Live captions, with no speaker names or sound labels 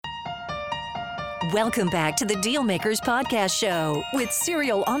Welcome back to the Dealmakers Podcast Show with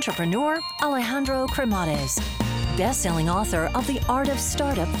serial entrepreneur Alejandro Cremades, best-selling author of The Art of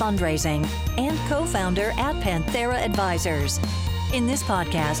Startup Fundraising and co-founder at Panthera Advisors. In this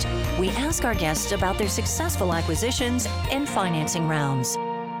podcast, we ask our guests about their successful acquisitions and financing rounds.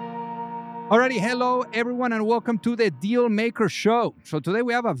 Alrighty, hello everyone and welcome to the Dealmaker Show. So today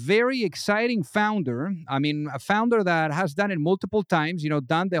we have a very exciting founder. A founder that has done it multiple times,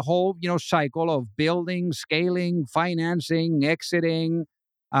 done the whole, cycle of building, scaling, financing, exiting.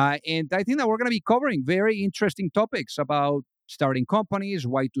 And I think that we're going to be covering very interesting topics about starting companies,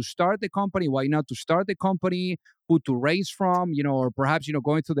 why to start the company, why not to start the company, who to raise from, or perhaps,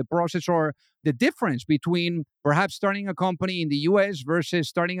 going through the process or the difference between perhaps starting a company in the US versus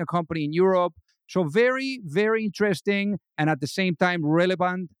starting a company in Europe. So very, very interesting and at the same time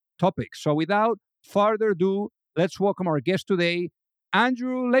relevant topics. So without further ado, let's welcome our guest today,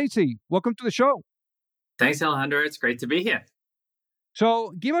 Andrew Lacy. Welcome to the show. Thanks, Alejandro. It's great to be here.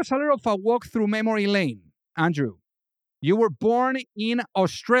 So give us a little of a walk through memory lane, Andrew. You were born in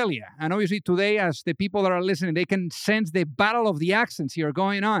Australia. And obviously today, as the people that are listening, they can sense the battle of the accents here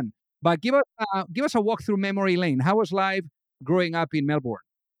going on. But give us a walk through memory lane. How was life growing up in Melbourne?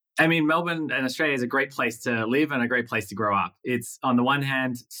 Melbourne and Australia is a great place to live and a great place to grow up. It's, on the one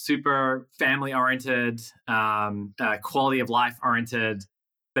hand, super family-oriented, quality of life-oriented.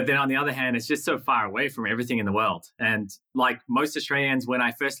 But then on the other hand, it's just so far away from everything in the world. And like most Australians, when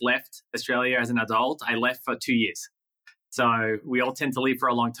I first left Australia as an adult, I left for 2 years. So we all tend to leave for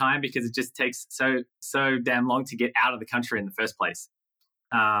a long time because it just takes so damn long to get out of the country in the first place.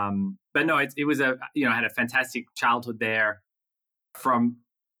 But no, it was I had a fantastic childhood there. From,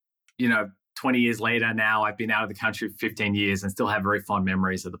 20 years later now, I've been out of the country for 15 years and still have very fond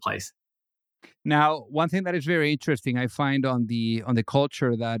memories of the place. Now, one thing that is very interesting, I find on the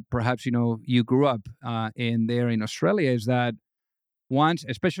culture that perhaps, you grew up in there in Australia is that once,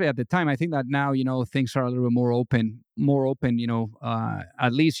 especially at the time, I think that now, things are a little bit more open,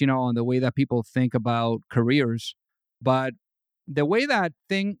 at least, on the way that people think about careers. But the way that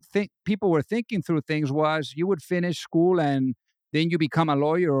people were thinking through things was you would finish school and then you become a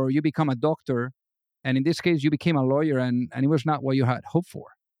lawyer or you become a doctor. And in this case, you became a lawyer and it was not what you had hoped for.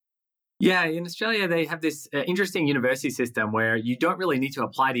 Yeah, in Australia, they have this interesting university system where you don't really need to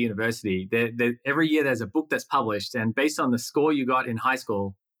apply to university. Every year there's a book that's published, and based on the score you got in high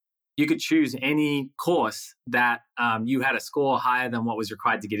school, you could choose any course that you had a score higher than what was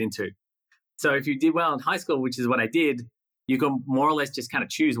required to get into. So if you did well in high school, which is what I did, you can more or less just kind of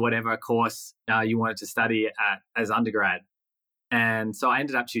choose whatever course you wanted to study as undergrad. And so I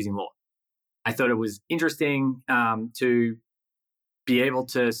ended up choosing law. I thought it was interesting to be able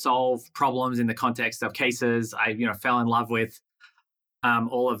to solve problems in the context of cases. I, fell in love with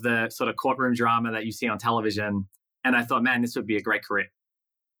all of the sort of courtroom drama that you see on television. And I thought, man, this would be a great career.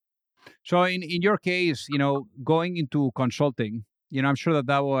 So in your case, going into consulting, I'm sure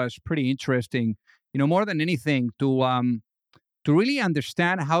that was pretty interesting, more than anything to really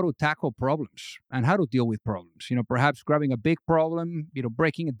understand how to tackle problems and how to deal with problems. Perhaps grabbing a big problem,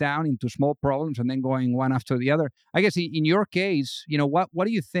 breaking it down into small problems and then going one after the other. I guess in your case, what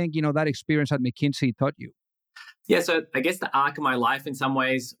do you think, that experience at McKinsey taught you? Yeah, so I guess the arc of my life in some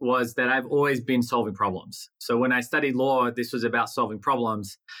ways was that I've always been solving problems. So when I studied law, this was about solving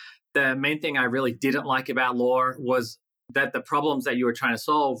problems. The main thing I really didn't like about law was that the problems that you were trying to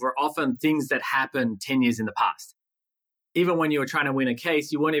solve were often things that happened 10 years in the past. Even when you were trying to win a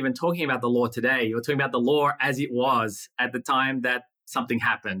case, you weren't even talking about the law today. You were talking about the law as it was at the time that something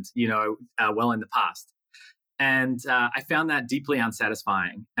happened, well in the past. And I found that deeply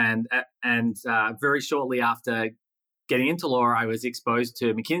unsatisfying. And very shortly after getting into law, I was exposed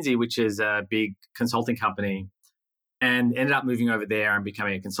to McKinsey, which is a big consulting company, and ended up moving over there and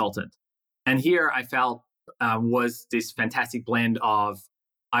becoming a consultant. And here I felt was this fantastic blend of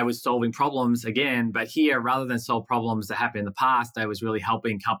I was solving problems again, but here, rather than solve problems that happened in the past, I was really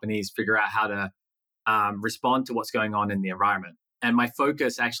helping companies figure out how to respond to what's going on in the environment. And my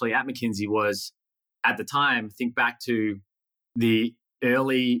focus actually at McKinsey was, at the time, think back to the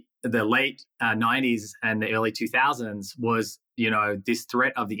late 90s and the early 2000s was, this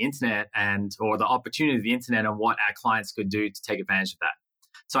threat of the internet or the opportunity of the internet and what our clients could do to take advantage of that.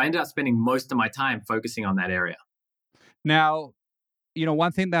 So I ended up spending most of my time focusing on that area. Now,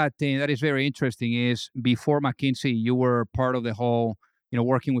 one thing that is very interesting is before McKinsey, you were part of the whole,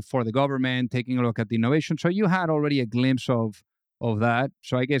 working for the government, taking a look at the innovation. So you had already a glimpse of that.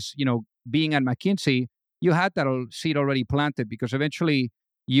 So I guess, being at McKinsey, you had that seed already planted because eventually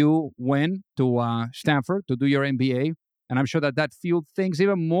you went to Stanford to do your MBA. And I'm sure that that fueled things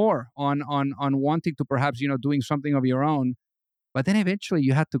even more on wanting to perhaps, doing something of your own. But then eventually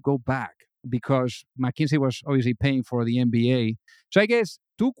you had to go back because McKinsey was obviously paying for the MBA. So I guess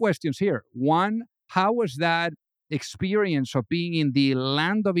two questions here. One, how was that experience of being in the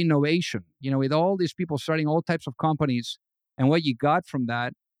land of innovation, with all these people starting all types of companies and what you got from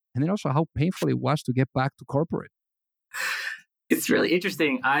that? And then also how painful it was to get back to corporate. It's really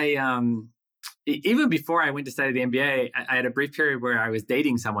interesting. Even before I went to study the MBA, I had a brief period where I was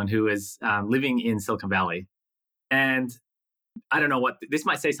dating someone who was living in Silicon Valley. And I don't know what this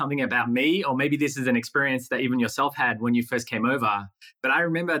might say something about me, or maybe this is an experience that even yourself had when you first came over. But I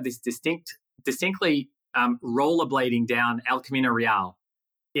remember this distinctly rollerblading down El Camino Real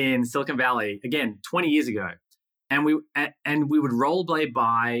in Silicon Valley, again, 20 years ago. And we would rollerblade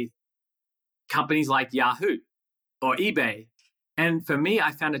by companies like Yahoo or eBay. And for me,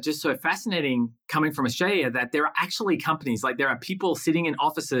 I found it just so fascinating coming from Australia that there are actually companies, like there are people sitting in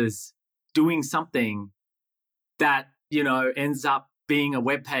offices doing something that, ends up being a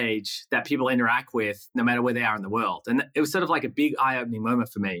web page that people interact with no matter where they are in the world. And it was sort of like a big eye-opening moment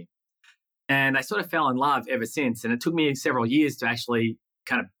for me. And I sort of fell in love ever since. And it took me several years to actually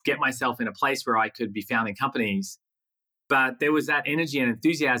kind of get myself in a place where I could be founding companies. But there was that energy and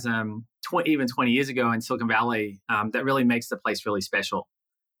enthusiasm even 20 years ago in Silicon Valley that really makes the place really special.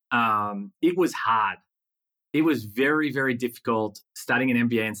 It was hard. It was very, very difficult studying an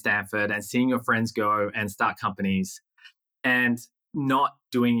MBA in Stanford and seeing your friends go and start companies and not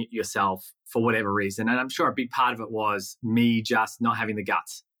doing it yourself for whatever reason. And I'm sure a big part of it was me just not having the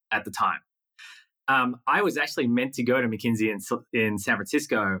guts at the time. I was actually meant to go to McKinsey in San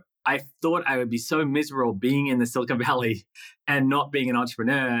Francisco. I thought I would be so miserable being in the Silicon Valley and not being an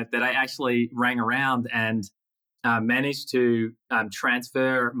entrepreneur that I actually rang around and managed to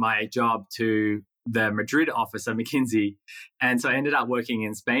transfer my job to the Madrid office of McKinsey. And so I ended up working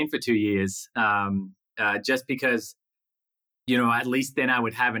in Spain for 2 years just because, at least then I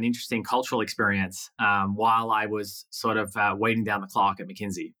would have an interesting cultural experience while I was sort of waiting down the clock at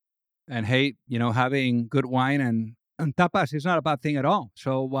McKinsey. And hey, having good wine and tapas is not a bad thing at all.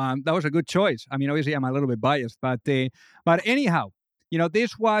 So that was a good choice. I mean, obviously, I'm a little bit biased, but anyhow,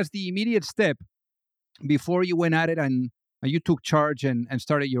 this was the immediate step before you went at it and you took charge and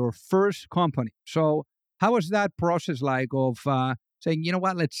started your first company. So how was that process like of saying, you know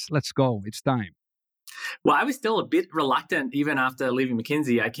what, let's go, it's time? Well, I was still a bit reluctant even after leaving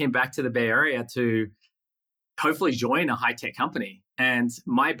McKinsey. I came back to the Bay Area to hopefully join a high-tech company. And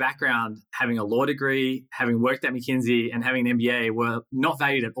my background, having a law degree, having worked at McKinsey and having an MBA were not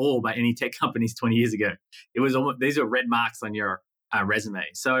valued at all by any tech companies 20 years ago. It was these are red marks on your resume.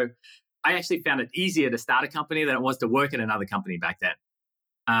 So I actually found it easier to start a company than it was to work at another company back then.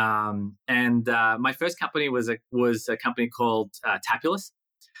 And my first company was a company called Tapulous.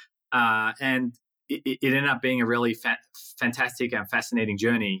 And it ended up being a really fantastic and fascinating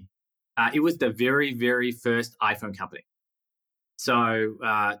journey. It was the very, very first iPhone company. So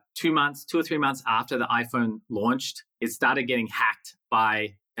 2 or 3 months after the iPhone launched, it started getting hacked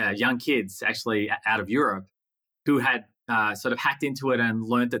by young kids actually out of Europe who had sort of hacked into it and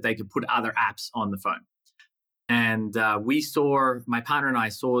learned that they could put other apps on the phone. And my partner and I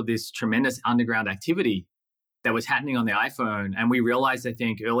saw this tremendous underground activity that was happening on the iPhone. And we realized, I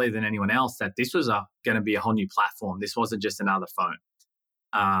think, earlier than anyone else, that this was going to be a whole new platform. This wasn't just another phone.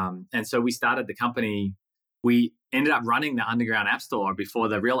 And so we started the company. We ended up running the underground app store before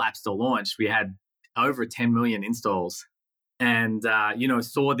the real app store launched. We had over 10 million installs and,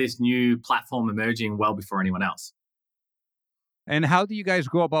 saw this new platform emerging well before anyone else. And how do you guys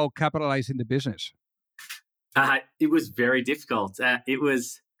go about capitalizing the business? It was very difficult.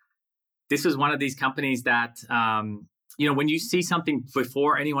 This was one of these companies that, when you see something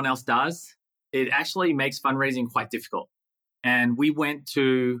before anyone else does, it actually makes fundraising quite difficult. And we went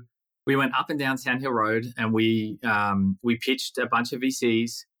up and down Sand Hill Road and we pitched a bunch of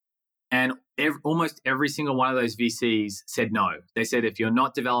VCs, and almost every single one of those VCs said no. They said, if you're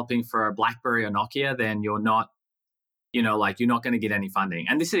not developing for a BlackBerry or Nokia, then you're not going to get any funding.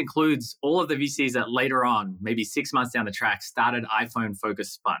 And this includes all of the VCs that later on, maybe 6 months down the track, started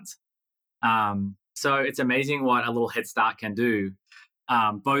iPhone-focused funds. So it's amazing what a little head start can do,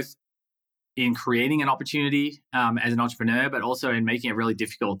 both in creating an opportunity as an entrepreneur, but also in making it really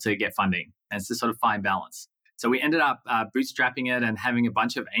difficult to get funding. And it's this sort of fine balance. So we ended up bootstrapping it and having a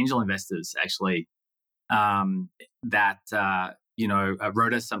bunch of angel investors actually that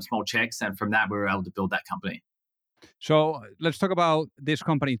wrote us some small checks, and from that we were able to build that company. So let's talk about this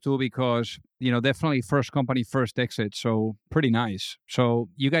company too, because, definitely first company, first exit. So pretty nice. So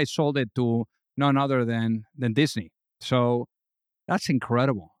you guys sold it to none other than Disney. So that's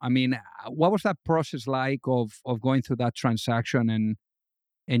incredible. I mean, what was that process like of going through that transaction?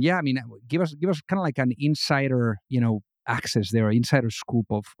 And yeah, I mean, give us kind of like an insider, access there, insider scoop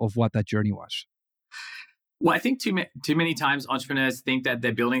of what that journey was. Well, I think too many times entrepreneurs think that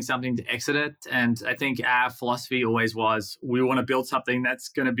they're building something to exit it. And I think our philosophy always was we want to build something that's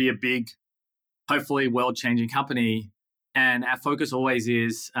going to be a big, hopefully world-changing company. And our focus always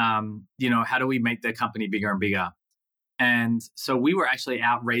is, how do we make the company bigger and bigger? And so we were actually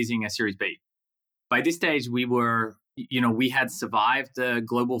out raising a Series B. By this stage, we had survived the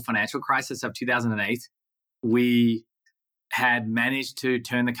global financial crisis of 2008. We had managed to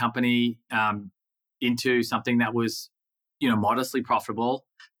turn the company into something that was, modestly profitable.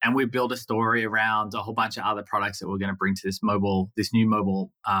 And we built a story around a whole bunch of other products that we're going to bring to this new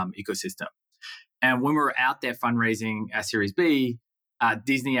mobile ecosystem. And when we were out there fundraising our Series B,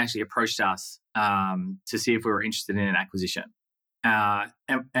 Disney actually approached us to see if we were interested in an acquisition.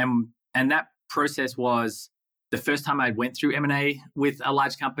 And that process was the first time I went through M&A with a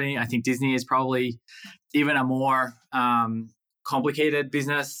large company. I think Disney is probably even a more complicated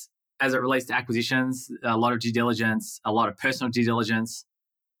business as it relates to acquisitions. A lot of due diligence, a lot of personal due diligence,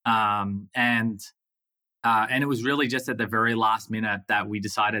 and it was really just at the very last minute that we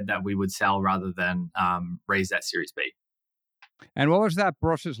decided that we would sell rather than raise that Series B. And what was that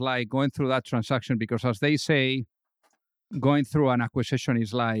process like going through that transaction? Because as they say, going through an acquisition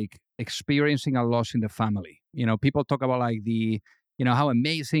is like experiencing a loss in the family. People talk about like how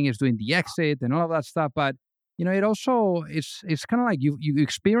amazing is doing the exit and all of that stuff, but it also it's kind of like you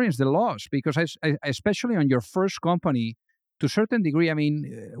experience the loss because especially on your first company, to a certain degree. I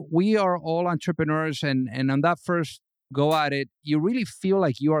mean, we are all entrepreneurs, and on that first go at it, you really feel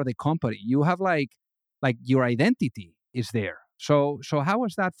like you are the company. You have like your identity is there. So how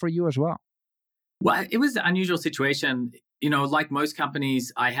was that for you as well? Well, it was an unusual situation. Like most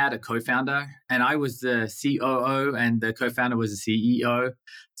companies, I had a co-founder and I was the COO and the co-founder was the CEO.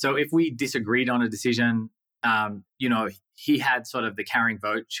 So if we disagreed on a decision, he had sort of the carrying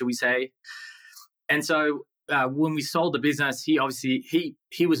vote, should we say. And so when we sold the business, he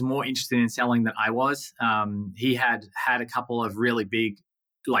was more interested in selling than I was. He had a couple of really big,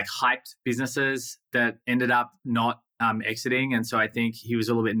 like hyped businesses that ended up not exiting. And so I think he was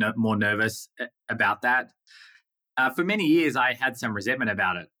a little bit more nervous about that. For many years, I had some resentment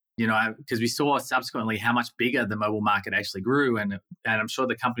about it, because we saw subsequently how much bigger the mobile market actually grew. And I'm sure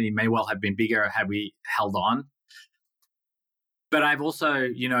the company may well have been bigger had we held on. But I've also,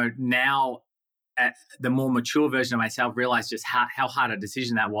 now at the more mature version of myself, realized just how hard a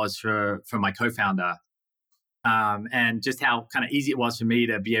decision that was for my co-founder. And just how kind of easy it was for me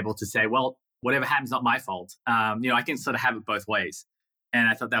to be able to say, well, whatever happens, not my fault. I can sort of have it both ways. And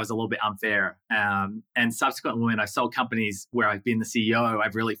I thought that was a little bit unfair. And subsequently, when I sold companies where I've been the CEO,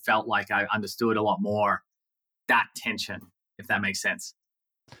 I've really felt like I understood a lot more that tension, if that makes sense.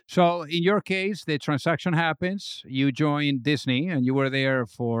 So in your case, the transaction happens, you joined Disney and you were there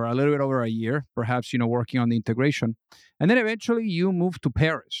for a little bit over a year, perhaps, working on the integration. And then eventually you moved to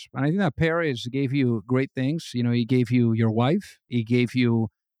Paris. And I think that Paris gave you great things. It gave you your wife. It gave you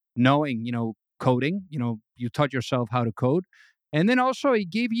knowing, coding. You taught yourself how to code. And then also it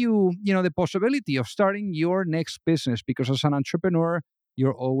gave you, the possibility of starting your next business because as an entrepreneur,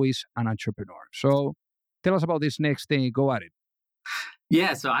 you're always an entrepreneur. So tell us about this next thing. Go at it.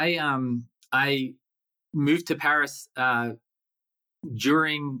 Yeah, so I moved to Paris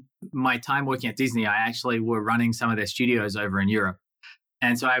during my time working at Disney. I actually were running some of their studios over in Europe.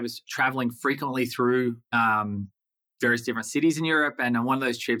 And so I was traveling frequently through various different cities in Europe. And on one of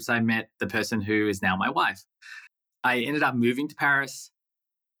those trips, I met the person who is now my wife. I ended up moving to Paris.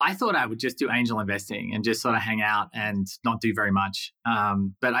 I thought I would just do angel investing and just sort of hang out and not do very much.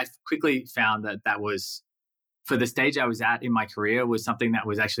 But I quickly found that was, for the stage I was at in my career, was something that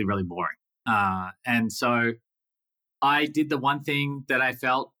was actually really boring. And so I did the one thing that I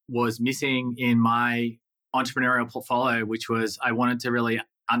felt was missing in my entrepreneurial portfolio, which was I wanted to really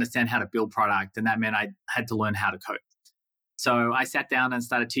understand how to build product. And that meant I had to learn how to code. So I sat down and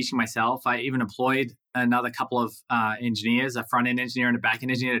started teaching myself. I even employed another couple of engineers, a front-end engineer and a back-end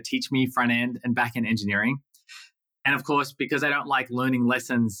engineer, to teach me front-end and back-end engineering. And of course, because I don't like learning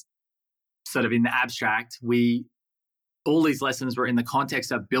lessons sort of in the abstract, all these lessons were in the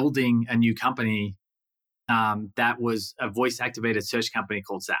context of building a new company that was a voice-activated search company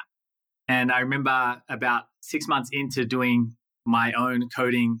called Zap. And I remember about 6 months into doing my own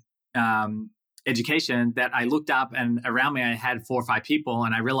coding education that I looked up, and around me I had 4 or 5 people,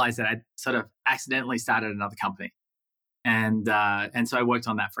 and I realized that I'd sort of accidentally started another company. And so I worked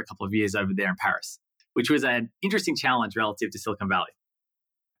on that for a couple of years over there in Paris. which was an interesting challenge relative to Silicon Valley.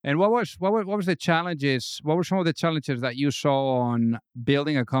 And what was the challenges? What were some of the challenges that you saw on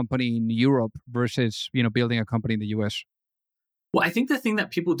building a company in Europe versus building a company in the US? Well, I think the thing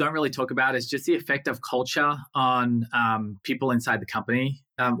that people don't really talk about is just the effect of culture on people inside the company.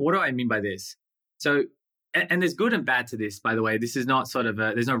 What do I mean by this? So, and there's good and bad to this, by the way. This is not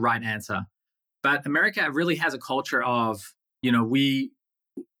there's no right answer. But America really has a culture of,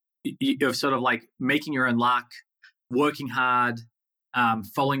 of sort of like making your own luck, working hard,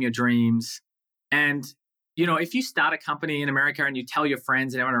 following your dreams. And, if you start a company in America and you tell your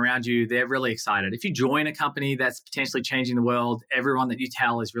friends and everyone around you, they're really excited. If you join a company that's potentially changing the world, everyone that you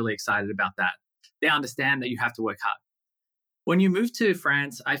tell is really excited about that. They understand that you have to work hard. When you move to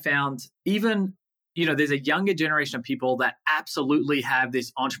France, I found even, there's a younger generation of people that absolutely have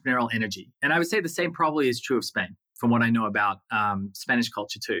this entrepreneurial energy. And I would say the same probably is true of Spain, from what I know about Spanish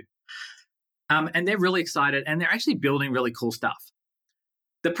culture too. And they're really excited and they're actually building really cool stuff.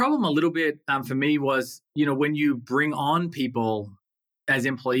 The problem a little bit for me was, when you bring on people as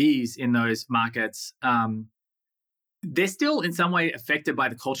employees in those markets, they're still in some way affected by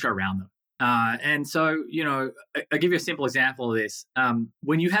the culture around them. And so, I'll give you a simple example of this.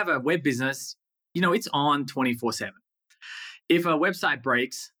 When you have a web business, it's on 24/7. If a website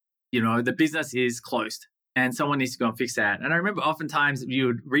breaks, the business is closed and someone needs to go and fix that. And I remember oftentimes you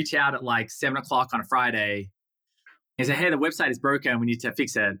would reach out at like 7:00 on a Friday and say, hey, the website is broken, we need to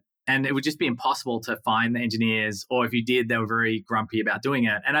fix it. And it would just be impossible to find the engineers, or if you did, they were very grumpy about doing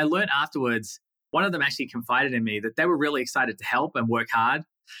it. And I learned afterwards, one of them actually confided in me that they were really excited to help and work hard.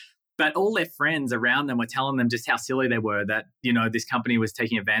 But all their friends around them were telling them just how silly they were, that, this company was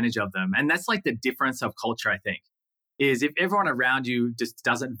taking advantage of them. And that's like the difference of culture, I think, is if everyone around you just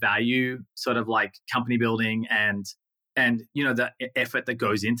doesn't value sort of like company building and the effort that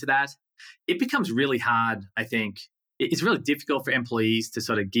goes into that, it becomes really hard, I think. It's really difficult for employees to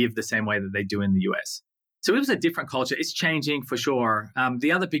sort of give the same way that they do in the US. So it was a different culture. It's changing for sure.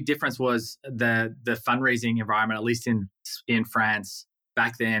 The other big difference was the fundraising environment, at least in France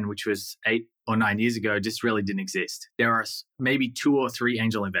back then, which was 8 or 9 years ago, just really didn't exist. There are maybe 2 or 3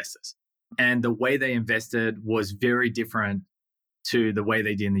 angel investors. And the way they invested was very different to the way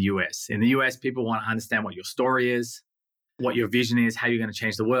they did in the US. In the US, people want to understand what your story is, what your vision is, how you're going to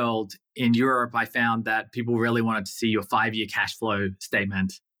change the world. In Europe, I found that people really wanted to see your 5-year cash flow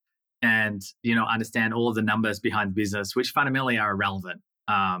statement and, understand all of the numbers behind the business, which fundamentally are irrelevant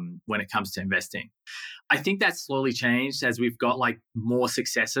when it comes to investing. I think that's slowly changed as we've got like more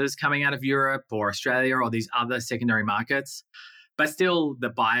successes coming out of Europe or Australia or these other secondary markets. But still, the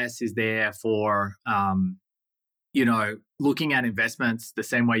bias is there for, looking at investments the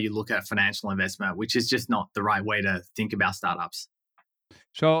same way you look at financial investment, which is just not the right way to think about startups.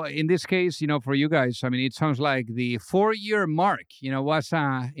 So in this case, for you guys, I mean, it sounds like the 4-year mark, was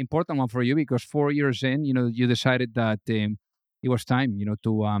an important one for you because 4 years in, you decided that it was time,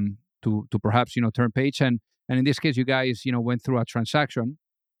 to perhaps, turn page. And in this case, you guys, went through a transaction,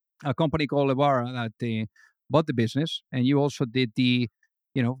 a company called Levara that bought the business, and you also did the,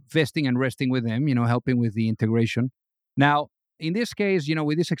 vesting and resting with them, helping with the integration. Now, in this case,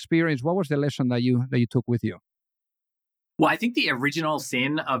 with this experience, what was the lesson that you took with you? Well, I think the original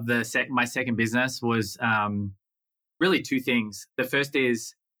sin of my second business was really 2 things. The first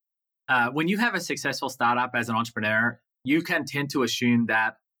is when you have a successful startup as an entrepreneur, you can tend to assume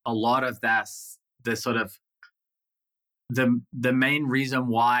that a lot of the main reason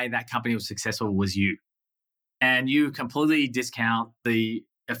why that company was successful was you. And you completely discount the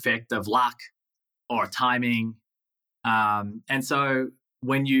effect of luck or timing. And so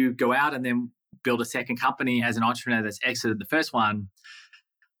when you go out and then build a second company as an entrepreneur that's exited the first one,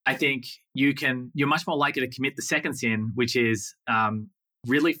 I think you're much more likely to commit the second sin, which is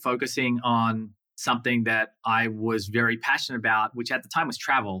really focusing on something that I was very passionate about, which at the time was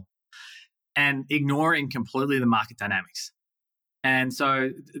travel, and ignoring completely the market dynamics. And so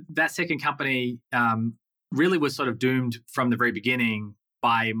that second company really was sort of doomed from the very beginning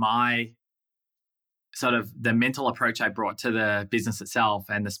by my sort of the mental approach I brought to the business itself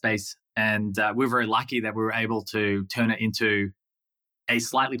and the space. And we were very lucky that we were able to turn it into a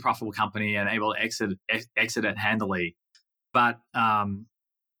slightly profitable company and able to exit it handily. But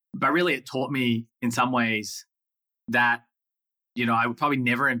really it taught me in some ways that, I would probably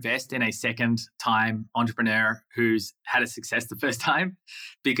never invest in a second time entrepreneur who's had a success the first time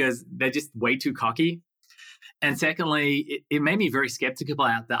because they're just way too cocky. And secondly, it made me very skeptical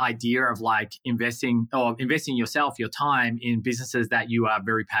about the idea of like investing yourself, your time in businesses that you are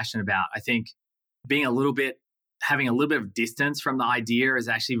very passionate about. I think having a little bit of distance from the idea is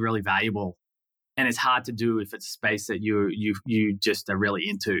actually really valuable. and it's hard to do if it's a space that you just are really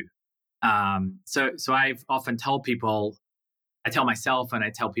into. So I've often told people, I tell myself and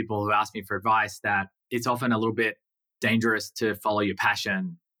I tell people who ask me for advice that it's often a little bit dangerous to follow your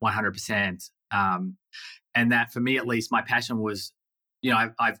passion 100%. And that for me, at least, my passion was,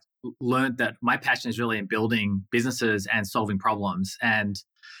 I've learned that my passion is really in building businesses and solving problems, and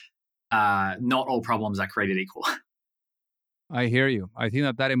not all problems are created equal. I hear you. I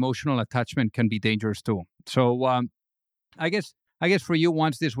think that emotional attachment can be dangerous too. So I guess for you,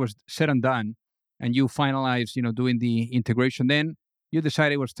 once this was said and done, and you finalized, doing the integration, then you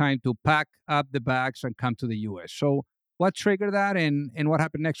decided it was time to pack up the bags and come to the U.S. So what triggered that, and what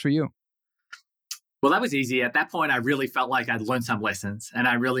happened next for you? Well, that was easy. At that point, I really felt like I'd learned some lessons, and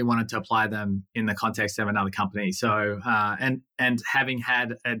I really wanted to apply them in the context of another company. So, and having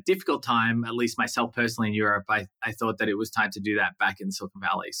had a difficult time, at least myself personally in Europe, I thought that it was time to do that back in Silicon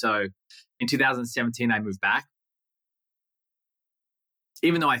Valley. So, in 2017, I moved back.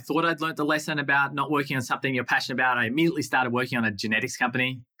 Even though I thought I'd learned the lesson about not working on something you're passionate about, I immediately started working on a genetics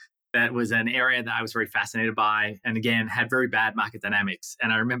company. That was an area that I was very fascinated by, and again, had very bad market dynamics.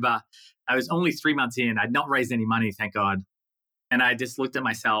 And I remember I was only 3 months in. I'd not raised any money, thank God. And I just looked at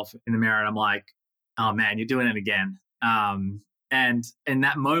myself in the mirror and I'm like, oh man, you're doing it again. And in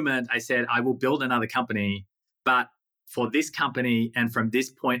that moment, I said, I will build another company, but for this company and from this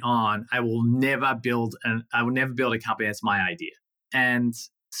point on, I will never build a company that's my idea. And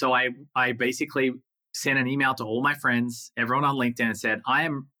so I basically sent an email to all my friends, everyone on LinkedIn, and said, I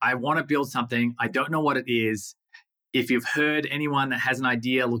want to build something. I don't know what it is. If you've heard anyone that has an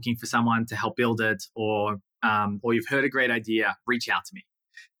idea looking for someone to help build it, or you've heard a great idea, reach out to me.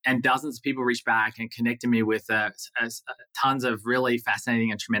 And dozens of people reached back and connected me with tons of really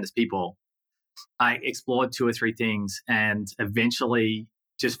fascinating and tremendous people. I explored 2 or 3 things and eventually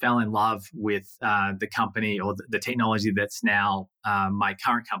just fell in love with the company, or the technology that's now my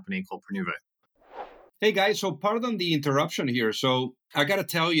current company called Prenuvo. Hey guys, so pardon the interruption here. So I got to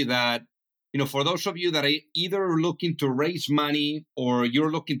tell you that, for those of you that are either looking to raise money or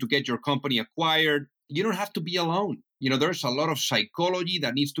you're looking to get your company acquired, you don't have to be alone. There's a lot of psychology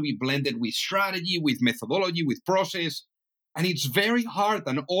that needs to be blended with strategy, with methodology, with process. And it's very hard.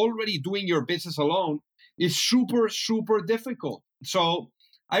 And already doing your business alone is super, super difficult. So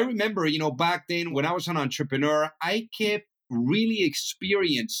I remember, back then when I was an entrepreneur, I kept really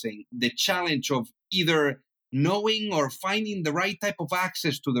experiencing the challenge of either knowing or finding the right type of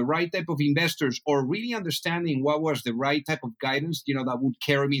access to the right type of investors, or really understanding what was the right type of guidance, that would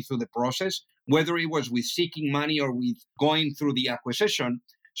carry me through the process, whether it was with seeking money or with going through the acquisition.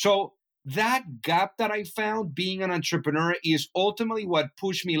 So that gap that I found being an entrepreneur is ultimately what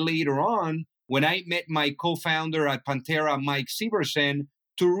pushed me later on when I met my co-founder at Pantera, Mike Severson,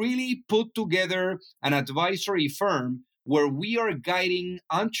 to really put together an advisory firm where we are guiding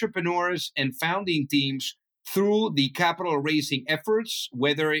entrepreneurs and founding teams through the capital raising efforts,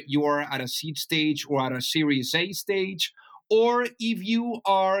 whether you are at a seed stage or at a Series A stage, or if you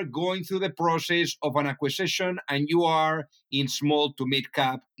are going through the process of an acquisition and you are in small to mid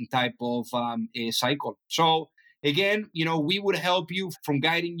cap type of cycle. So again, we would help you from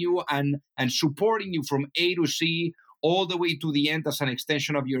guiding you and supporting you from A to C all the way to the end as an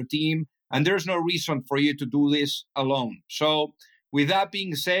extension of your team. And there's no reason for you to do this alone. So with that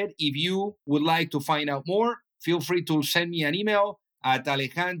being said, if you would like to find out more, feel free to send me an email at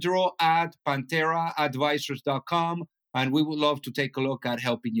alejandro@panteraadvisors.com, and we would love to take a look at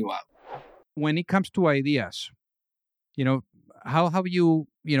helping you out. When it comes to ideas, how have you,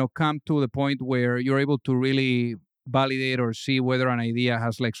 come to the point where you're able to really validate or see whether an idea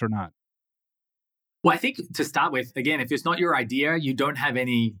has legs or not? Well, I think to start with, again, if it's not your idea, you don't have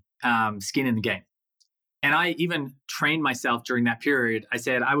any skin in the game. And I even trained myself during that period. I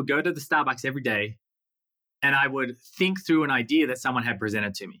said I would go to the Starbucks every day and I would think through an idea that someone had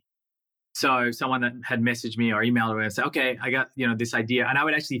presented to me. So someone that had messaged me or emailed me and said, okay, I got this idea. And I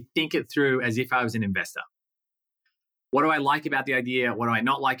would actually think it through as if I was an investor. What do I like about the idea? What do I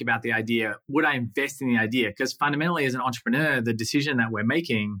not like about the idea? Would I invest in the idea? Because fundamentally, as an entrepreneur, the decision that we're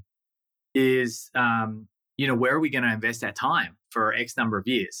making is, where are we going to invest our time for X number of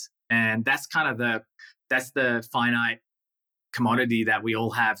years? And that's kind of the finite commodity that we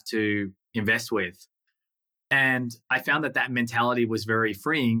all have to invest with. And I found that mentality was very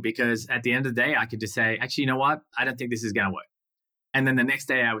freeing, because at the end of the day, I could just say, actually, you know what? I don't think this is going to work. And then the next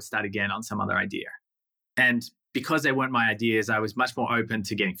day I would start again on some other idea. And because they weren't my ideas, I was much more open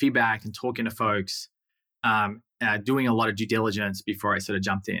to getting feedback and talking to folks, doing a lot of due diligence before I sort of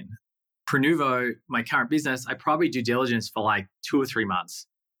jumped in. Prenuvo, my current business, I probably due diligence for like 2 or 3 months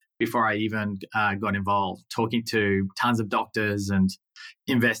before I even got involved, talking to tons of doctors and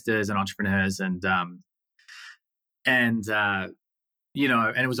investors and entrepreneurs, and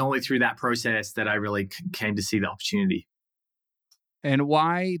it was only through that process that I really came to see the opportunity. And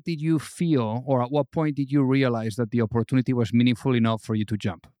why did you feel, or at what point did you realize that the opportunity was meaningful enough for you to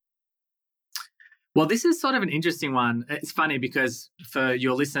jump? Well, this is sort of an interesting one. It's funny because for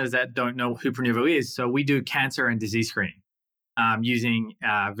your listeners that don't know who Prenuvo is, so we do cancer and disease screening using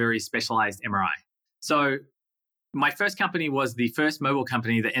very specialized MRI. So my first company was the first mobile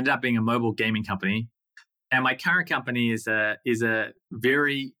company that ended up being a mobile gaming company. And my current company is a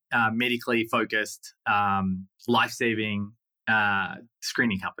very medically focused, life-saving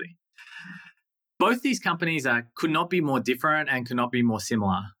screening company. Both these companies could not be more different and could not be more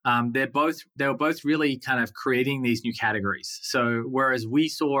similar. They were both really kind of creating these new categories. So whereas we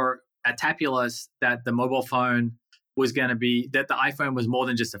saw at Tapulous that the mobile phone was going to be, that the iPhone was more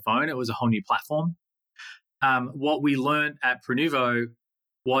than just a phone, it was a whole new platform. What we learned at Prenuvo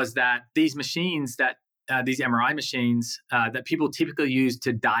was that these machines these MRI machines that people typically use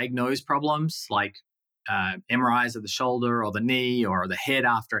to diagnose problems like MRIs of the shoulder or the knee or the head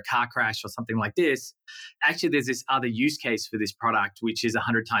after a car crash or something like this. Actually, there's this other use case for this product, which is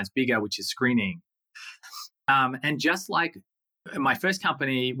 100 times bigger, which is screening. And just like my first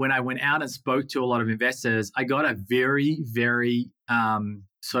company, when I went out and spoke to a lot of investors, I got a very, very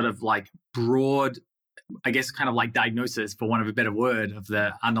sort of like broad, I guess, kind of like diagnosis, for want of a better word, of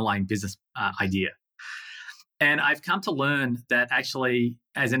the underlying business idea. And I've come to learn that actually,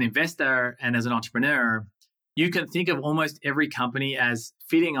 as an investor and as an entrepreneur, you can think of almost every company as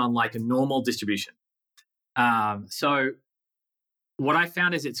fitting on like a normal distribution. So what I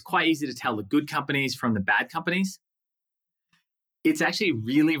found is it's quite easy to tell the good companies from the bad companies. It's actually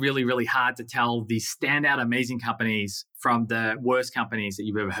really, really, really hard to tell the standout amazing companies from the worst companies that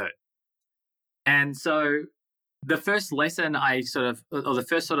you've ever heard. And so the first lesson the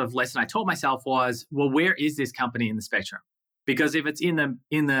first sort of lesson I taught myself was, well, where is this company in the spectrum? Because if it's in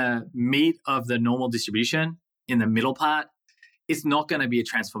the meat of the normal distribution, in the middle part, it's not going to be a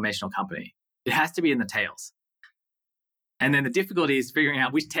transformational company. It has to be in the tails. And then the difficulty is figuring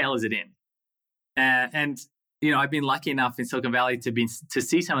out which tail is it in. And I've been lucky enough in Silicon Valley to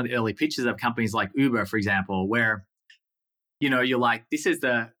see some of the early pitches of companies like Uber, for example, where you're like, this is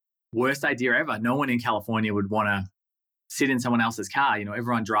the worst idea ever. No one in California would want to sit in someone else's car.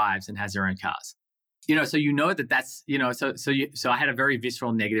 Everyone drives and has their own cars. So that's so I had a very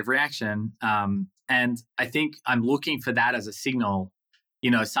visceral negative reaction. And I think I'm looking for that as a signal.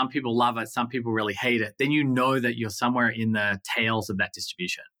 Some people love it, some people really hate it. Then that you're somewhere in the tails of that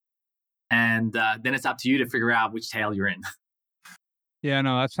distribution. And then it's up to you to figure out which tail you're in. Yeah,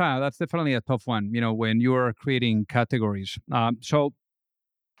 no, that's definitely a tough one, when you're creating categories. So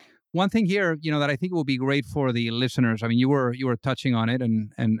one thing here, that I think will be great for the listeners. I mean, you were touching on it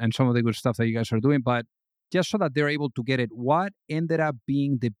and some of the good stuff that you guys are doing, but just so that they're able to get it, what ended up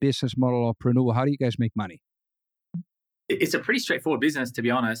being the business model of Prenuvo? How do you guys make money? It's a pretty straightforward business, to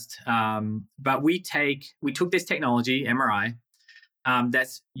be honest. But we took this technology, MRI,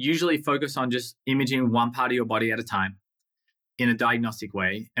 that's usually focused on just imaging one part of your body at a time in a diagnostic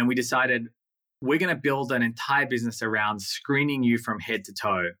way. And we decided we're going to build an entire business around screening you from head to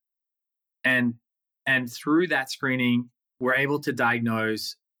toe. And through that screening, we're able to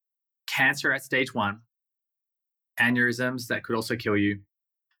diagnose cancer at stage 1, aneurysms that could also kill you,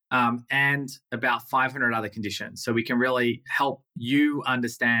 and about 500 other conditions. So we can really help you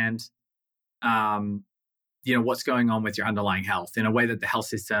understand, what's going on with your underlying health in a way that the health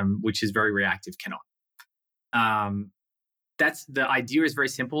system, which is very reactive, cannot. The idea is very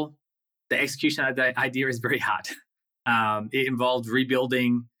simple. The execution of the idea is very hard. It involved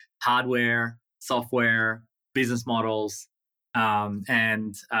rebuilding hardware, software, business models,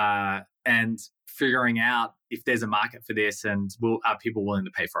 and figuring out if there's a market for this and are people willing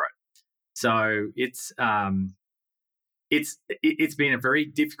to pay for it. So it's been a very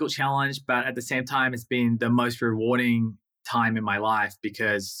difficult challenge, but at the same time, it's been the most rewarding time in my life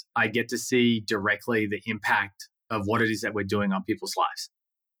because I get to see directly the impact of what it is that we're doing on people's lives.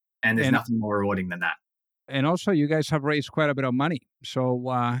 And there's nothing more rewarding than that. And also, you guys have raised quite a bit of money. So,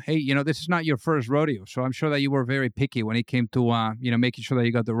 hey, this is not your first rodeo. So I'm sure that you were very picky when it came to, making sure that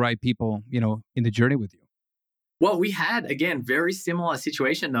you got the right people, in the journey with you. Well, we had, again, very similar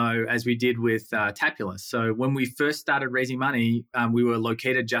situation, though, as we did with Tapulous. So when we first started raising money, we were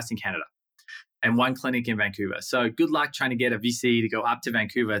located just in Canada and one clinic in Vancouver. So good luck trying to get a VC to go up to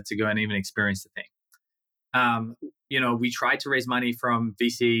Vancouver to go and even experience the thing. We tried to raise money from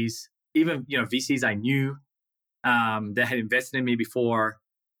VCs, even, VCs I knew that had invested in me before.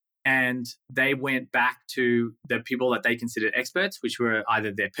 And they went back to the people that they considered experts, which were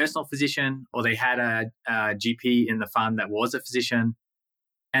either their personal physician or they had a GP in the fund that was a physician.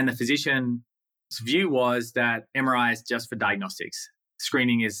 And the physician's view was that MRI is just for diagnostics.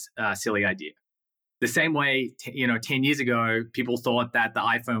 Screening is a silly idea. The same way, 10 years ago, people thought that the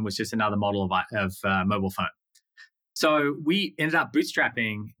iPhone was just another model of mobile phone. So we ended up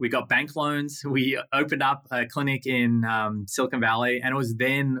bootstrapping. We got bank loans. We opened up a clinic in Silicon Valley. And it was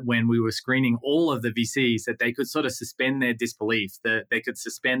then when we were screening all of the VCs that they could sort of suspend their disbelief, that they could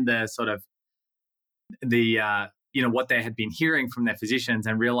suspend the sort of what they had been hearing from their physicians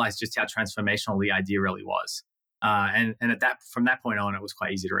and realize just how transformational the idea really was. And from that point on, it was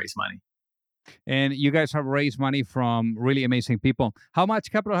quite easy to raise money. And you guys have raised money from really amazing people. How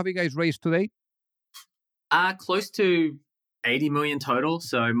much capital have you guys raised to date? Close to 80 million total.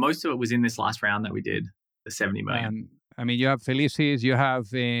 So most of it was in this last round that we did, the 70 million. You have Felicis, you have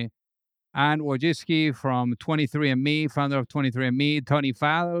Anne Wojcicki from 23andMe, founder of 23andMe, Tony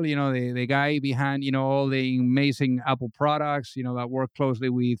Fadell, the guy behind, all the amazing Apple products, that work closely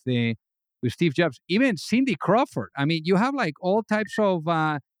with Steve Jobs, even Cindy Crawford. You have like all types of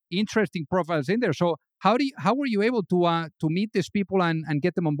interesting profiles in there. So how were you able to meet these people and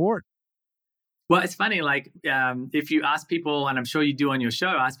get them on board? Well, it's funny, if you ask people, and I'm sure you do on your show,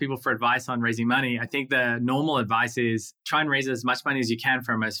 ask people for advice on raising money, I think the normal advice is try and raise as much money as you can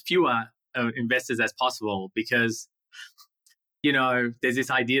from as fewer investors as possible, because, there's this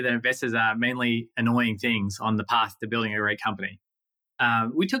idea that investors are mainly annoying things on the path to building a great company.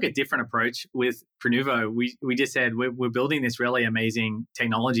 We took a different approach with Prenuvo. We just said, we're building this really amazing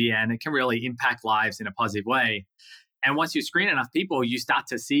technology and it can really impact lives in a positive way. And once you screen enough people, you start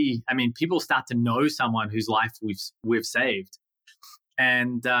to see, people start to know someone whose life we've saved.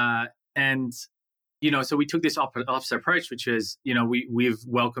 And so we took this opposite approach, which is, we've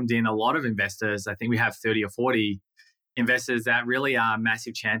welcomed in a lot of investors. I think we have 30 or 40 investors that really are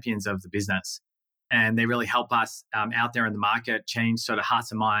massive champions of the business. And they really help us out there in the market change sort of hearts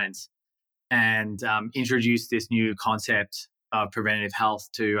and minds and introduce this new concept of preventative health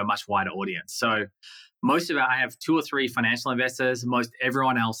to a much wider audience. So most of it, I have 2 or 3 financial investors. Most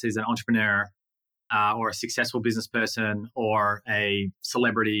everyone else is an entrepreneur or a successful business person or a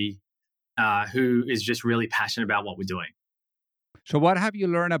celebrity who is just really passionate about what we're doing. So what have you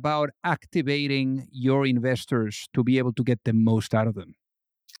learned about activating your investors to be able to get the most out of them?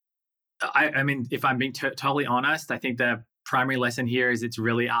 If I'm being totally honest, I think the primary lesson here is it's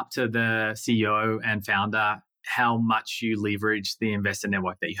really up to the CEO and founder how much you leverage the investor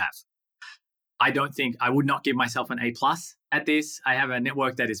network that you have. I would not give myself an A+ at this. I have a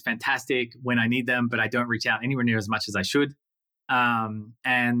network that is fantastic when I need them, but I don't reach out anywhere near as much as I should. And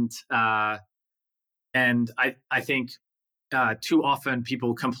I think too often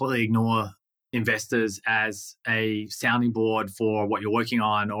people completely ignore investors as a sounding board for what you're working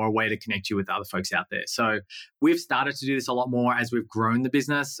on or a way to connect you with other folks out there. So we've started to do this a lot more as we've grown the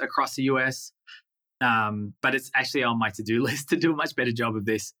business across the US. But it's actually on my to-do list to do a much better job of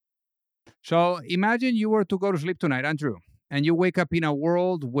this. So imagine you were to go to sleep tonight, Andrew, and you wake up in a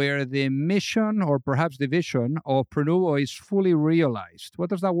world where the mission or perhaps the vision of Prenuvo is fully realized. What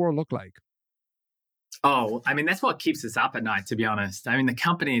does that world look like? Oh, that's what keeps us up at night, to be honest. The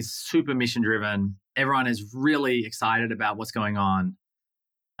company is super mission driven. Everyone is really excited about what's going on,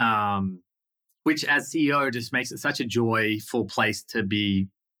 which as CEO just makes it such a joyful place to be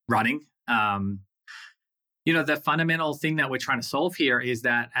running. The fundamental thing that we're trying to solve here is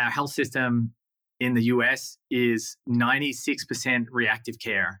that our health system in the US is 96% reactive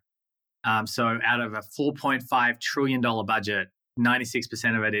care. So out of a $4.5 trillion budget,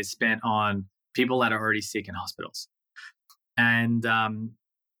 96% of it is spent on people that are already sick in hospitals. And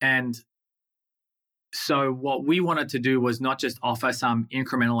so what we wanted to do was not just offer some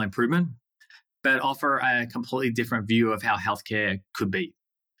incremental improvement, but offer a completely different view of how healthcare could be.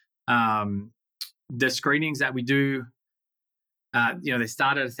 The screenings that we do, they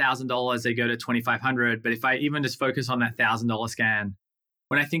start at $1,000, they go to $2,500. But if I even just focus on that $1,000 scan,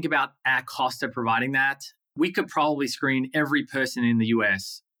 when I think about our cost of providing that, we could probably screen every person in the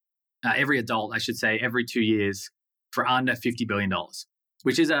US, every adult, I should say, every 2 years for under $50 billion,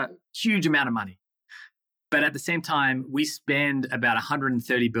 which is a huge amount of money. But at the same time, we spend about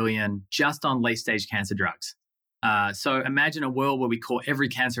 $130 billion just on late-stage cancer drugs. So imagine a world where we caught every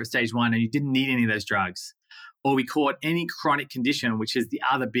cancer at stage 1 and you didn't need any of those drugs. Or we caught any chronic condition, which is the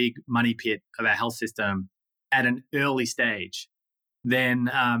other big money pit of our health system, at an early stage. Then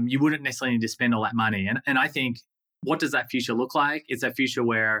you wouldn't necessarily need to spend all that money. And I think, what does that future look like? It's a future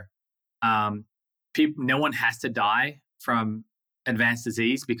where no one has to die from advanced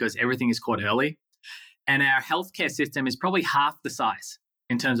disease because everything is caught early. And our healthcare system is probably half the size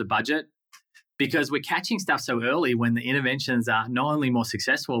in terms of budget because we're catching stuff so early when the interventions are not only more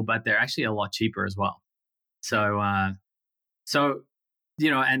successful, but they're actually a lot cheaper as well. So,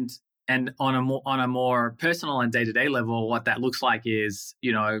 and on a more personal and day-to-day level, what that looks like is,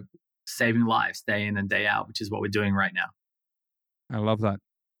 saving lives day in and day out, which is what we're doing right now. I love that.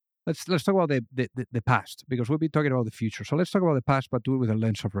 Let's talk about the past, because we'll be talking about the future. So let's talk about the past, but do it with a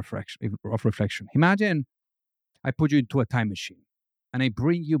lens of reflection. Imagine I put you into a time machine and I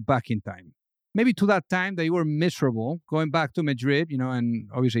bring you back in time. Maybe to that time that you were miserable, going back to Madrid, and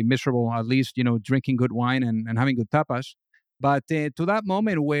obviously miserable, at least, drinking good wine and having good tapas. But to that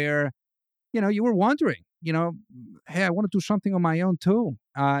moment where, you were wondering, hey, I want to do something on my own too.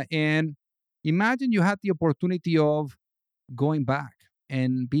 And imagine you had the opportunity of going back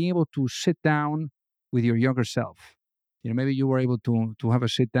and being able to sit down with your younger self. Maybe you were able to have a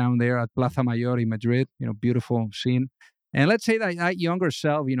sit down there at Plaza Mayor in Madrid, beautiful scene. And let's say that younger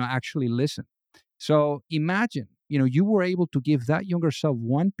self, actually listened. So imagine, you were able to give that younger self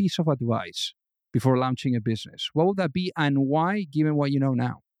one piece of advice before launching a business. What would that be and why, given what you know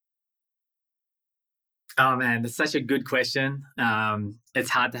now? Oh, man, that's such a good question. It's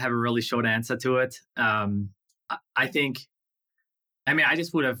hard to have a really short answer to it. I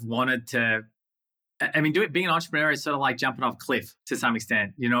just would have wanted to, being an entrepreneur is sort of like jumping off a cliff to some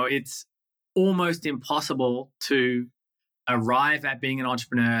extent. It's almost impossible to arrive at being an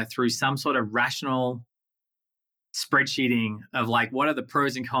entrepreneur through some sort of rational spreadsheeting of like, what are the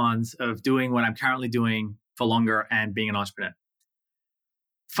pros and cons of doing what I'm currently doing for longer and being an entrepreneur.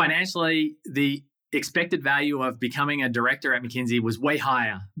 Financially, the expected value of becoming a director at McKinsey was way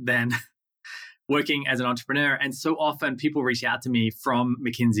higher than working as an entrepreneur. And so often people reach out to me from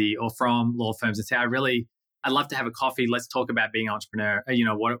McKinsey or from law firms and say, I'd love to have a coffee. Let's talk about being an entrepreneur.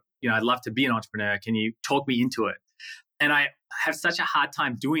 I'd love to be an entrepreneur. Can you talk me into it? And I have such a hard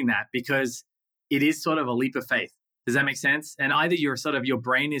time doing that because it is sort of a leap of faith. Does that make sense? And either your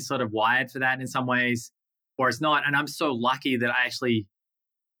brain is sort of wired for that in some ways, or it's not. And I'm so lucky that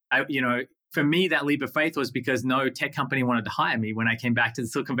for me, that leap of faith was because no tech company wanted to hire me when I came back to the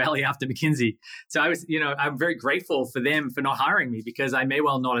Silicon Valley after McKinsey. So I'm very grateful for them for not hiring me because I may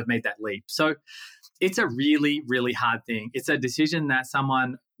well not have made that leap. So it's a really, really hard thing. It's a decision that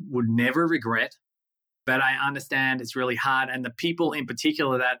someone would never regret, but I understand it's really hard. And the people in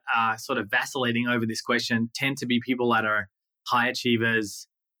particular that are sort of vacillating over this question tend to be people that are high achievers.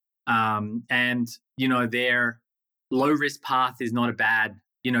 And their low risk path is not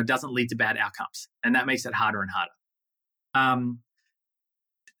doesn't lead to bad outcomes. And that makes it harder and harder.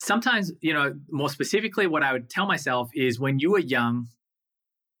 Sometimes, more specifically, what I would tell myself is when you are young,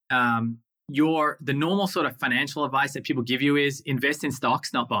 the normal sort of financial advice that people give you is invest in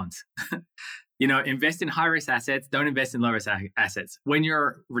stocks, not bonds. Invest in high-risk assets, don't invest in low-risk assets. When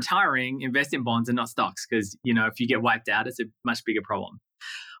you're retiring, invest in bonds and not stocks because, if you get wiped out, it's a much bigger problem.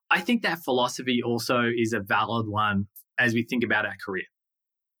 I think that philosophy also is a valid one as we think about our career.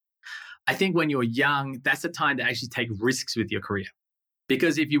 I think when you're young, that's the time to actually take risks with your career.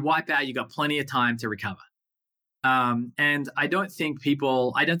 Because if you wipe out, you've got plenty of time to recover. And I don't think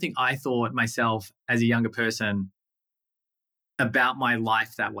I thought myself as a younger person about my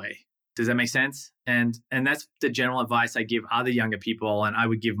life that way. Does that make sense? And that's the general advice I give other younger people, and I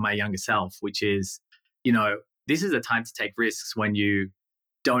would give my younger self, which is, this is a time to take risks when you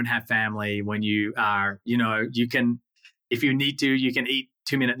don't have family, when you are, you can, if you need to, you can eat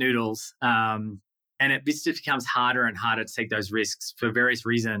 2-minute noodles. And this just becomes harder and harder to take those risks for various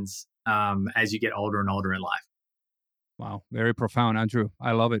reasons as you get older and older in life. Wow, very profound, Andrew.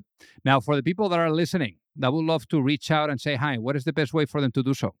 I love it. Now, for the people that are listening that would love to reach out and say hi, what is the best way for them to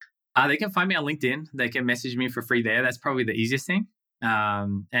do so? They can find me on LinkedIn. They can message me for free there. That's probably the easiest thing.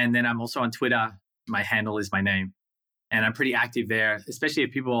 And then I'm also on Twitter. My handle is my name. And I'm pretty active there, especially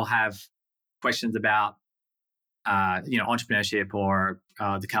if people have questions about, entrepreneurship or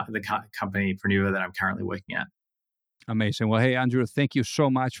the company Prenuvo that I'm currently working at. Amazing. Well, hey, Andrew, thank you so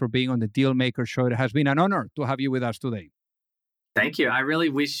much for being on the Deal Maker Show. It has been an honor to have you with us today. Thank you. I really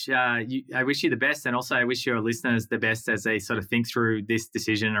wish I wish you the best, and also I wish your listeners the best as they sort of think through this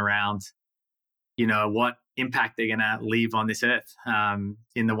decision around, what impact they're going to leave on this earth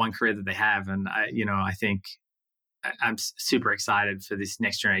in the one career that they have. And I think I'm super excited for this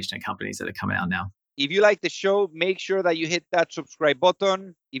next generation of companies that are coming out now. If you like the show, make sure that you hit that subscribe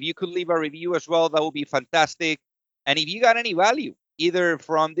button. If you could leave a review as well, that would be fantastic. And if you got any value, either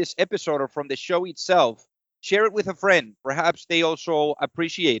from this episode or from the show itself, share it with a friend. Perhaps they also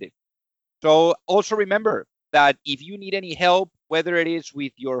appreciate it. So also remember that if you need any help whether it is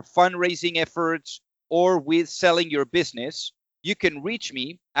with your fundraising efforts or with selling your business, you can reach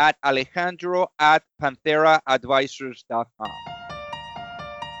me at alejandro@pantheraadvisors.com.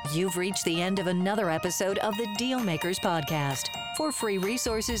 You've reached the end of another episode of the Dealmakers Podcast. For free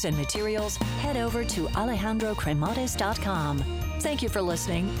resources and materials, head over to alejandrocremades.com. Thank you for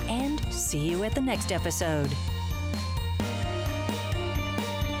listening, and see you at the next episode.